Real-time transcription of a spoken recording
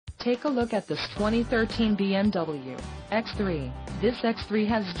Take a look at this 2013 BMW X3. This X3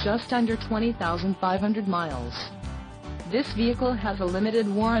 has just under 20,500 miles. This vehicle has a limited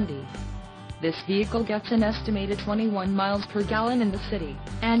warranty. This vehicle gets an estimated 21 miles per gallon in the city,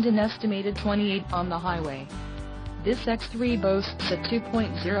 and an estimated 28 on the highway. This X3 boasts a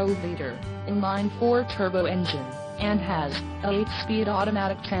 2.0-liter inline-4 turbo engine, and has a 8-speed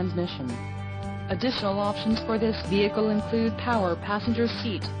automatic transmission. Additional options for this vehicle include power passenger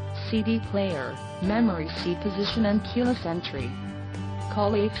seat, CD player, memory seat position and keyless entry.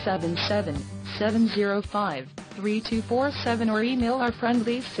 Call 877-705-3247 or email our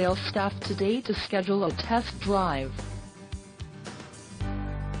friendly sales staff today to schedule a test drive.